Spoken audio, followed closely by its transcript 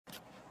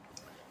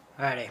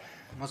Alrighty,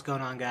 what's going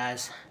on,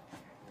 guys?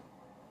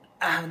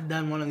 I haven't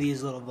done one of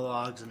these little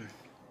vlogs in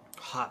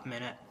a hot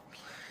minute.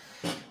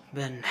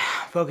 Been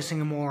focusing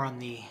more on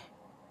the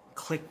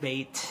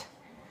clickbait,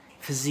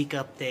 physique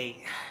update,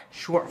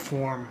 short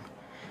form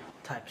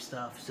type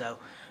stuff. Just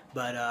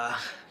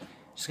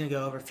gonna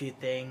go over a few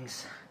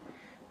things.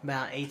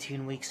 About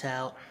 18 weeks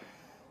out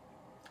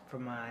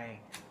from my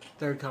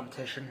third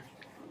competition.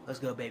 Let's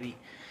go, baby.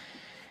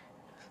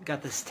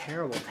 Got this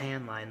terrible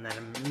tan line that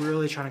I'm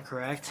really trying to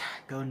correct.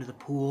 Going to the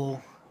pool.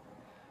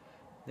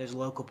 There's a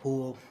local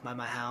pool by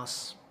my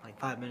house, like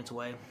 5 minutes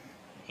away.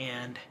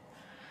 And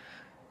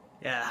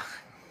yeah,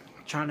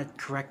 trying to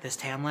correct this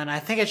tan line. I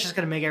think it's just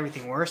going to make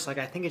everything worse. Like,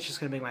 I think it's just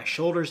going to make my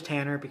shoulders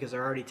tanner because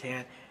they're already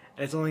tan.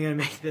 And it's only going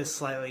to make this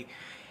slightly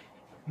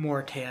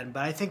more tan.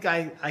 But I think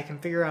I can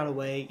figure out a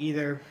way.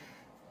 Either,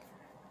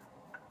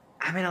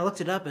 I mean, I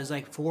looked it up. It's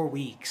like 4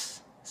 weeks.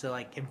 So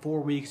like in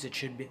 4 weeks it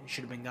should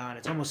have been gone.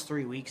 It's almost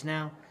 3 weeks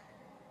now.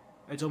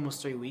 It's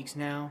almost 3 weeks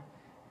now,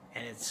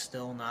 and it's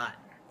still not.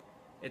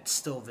 It's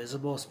still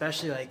visible,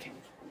 especially like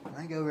when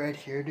I go right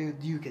here,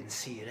 dude. You can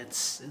see it.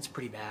 It's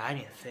pretty bad. I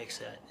need to fix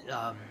it.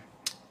 I'm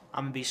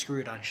gonna be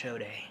screwed on show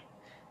day.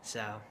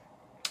 So,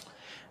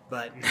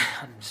 but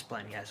I'm just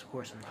playing, guys. Of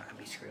course, I'm not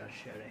gonna be screwed on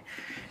show day.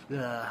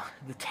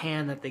 The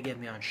tan that they give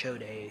me on show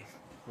day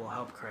will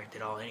help correct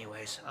it all,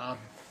 anyways.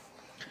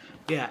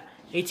 Yeah,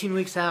 18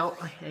 weeks out,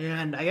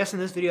 and I guess in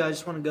this video I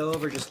just want to go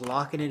over just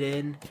locking it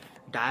in,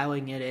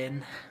 dialing it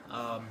in.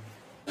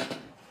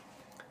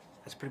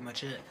 That's pretty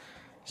much it.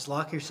 Just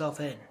lock yourself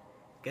in.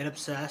 Get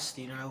obsessed,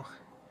 you know.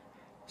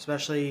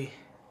 Especially,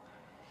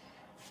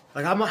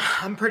 like,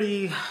 I'm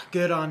pretty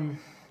good on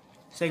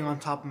staying on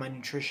top of my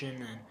nutrition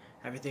and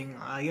everything.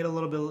 I get a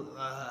little bit,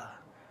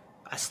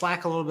 I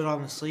slack a little bit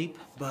on the sleep,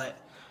 but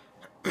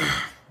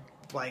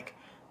like,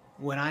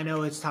 when I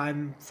know it's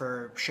time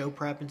for show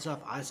prep and stuff,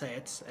 I say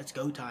it's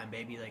go time,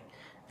 baby. Like,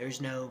 there's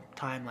no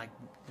time like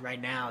right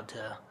now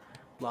to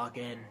lock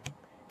in.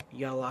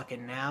 You gotta lock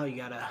in now. You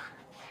gotta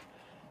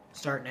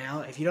start now.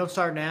 If you don't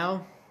start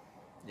now,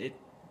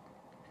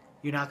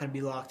 you're not gonna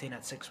be locked in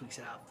at 6 weeks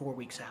out, 4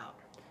 weeks out.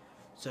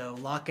 So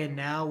lock in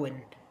now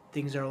when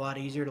things are a lot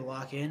easier to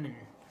lock in and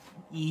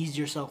ease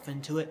yourself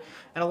into it.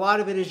 And a lot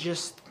of it is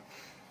just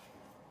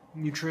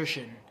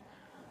nutrition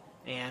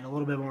and a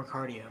little bit more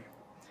cardio.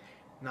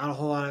 Not a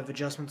whole lot of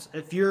adjustments.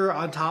 If you're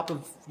on top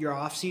of your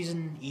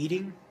off-season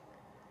eating,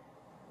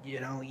 you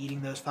know,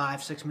 eating those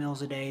 5-6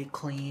 meals a day,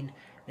 clean,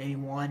 maybe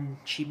one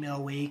cheat meal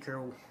a week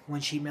or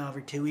one cheat meal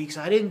every 2 weeks.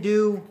 I did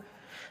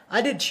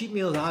cheat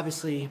meals,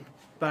 obviously,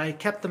 but I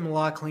kept them a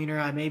lot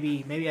cleaner.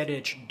 Maybe I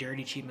did a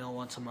dirty cheat meal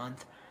once a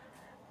month.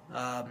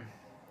 But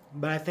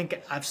I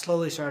think I've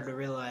slowly started to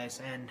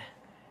realize, and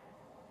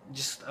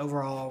just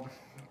overall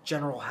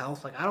general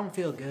health, like, I don't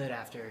feel good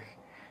after.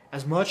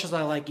 As much as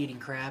I like eating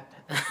crap,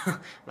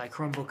 like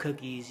crumble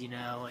cookies, you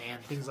know,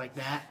 and things like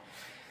that,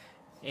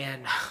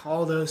 and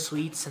all those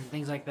sweets and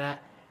things like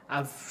that,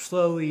 I've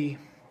slowly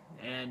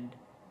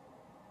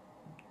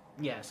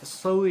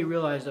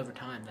realized over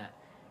time that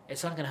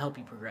it's not going to help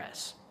you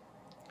progress.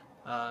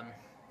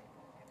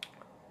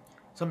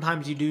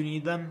 Sometimes you do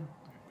need them,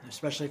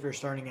 especially if you're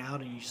starting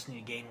out and you just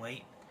need to gain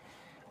weight.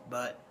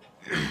 But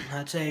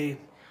I'd say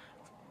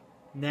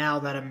now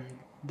that I'm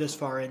this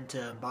far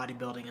into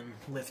bodybuilding and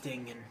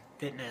lifting and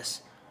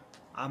fitness,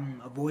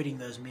 I'm avoiding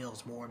those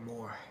meals more and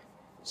more.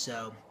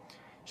 So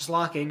just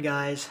lock in,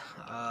 guys.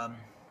 I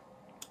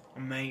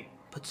might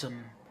put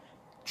some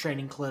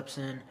training clips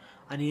in.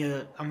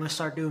 I'm gonna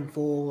start doing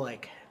full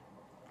like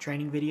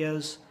training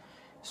videos.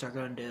 Start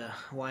going to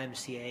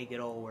YMCA, get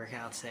old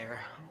workouts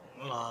there,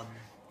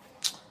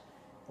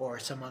 or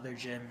some other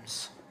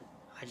gyms.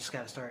 I just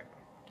gotta start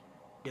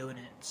doing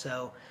it.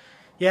 So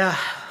yeah,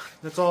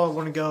 that's all I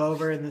want to go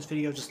over in this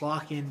video. Just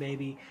lock in,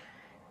 baby.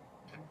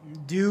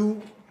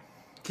 Do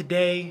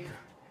today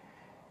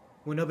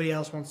what nobody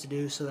else wants to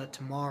do, so that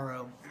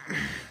tomorrow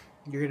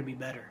you're going to be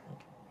better.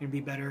 You're going to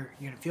be better.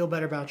 You're going to feel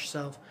better about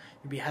yourself.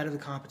 You'll be ahead of the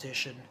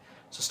competition.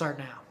 So start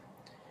now.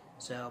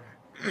 So,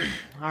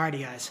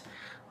 alrighty, guys.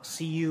 I'll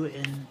see you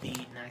in the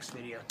next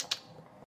video.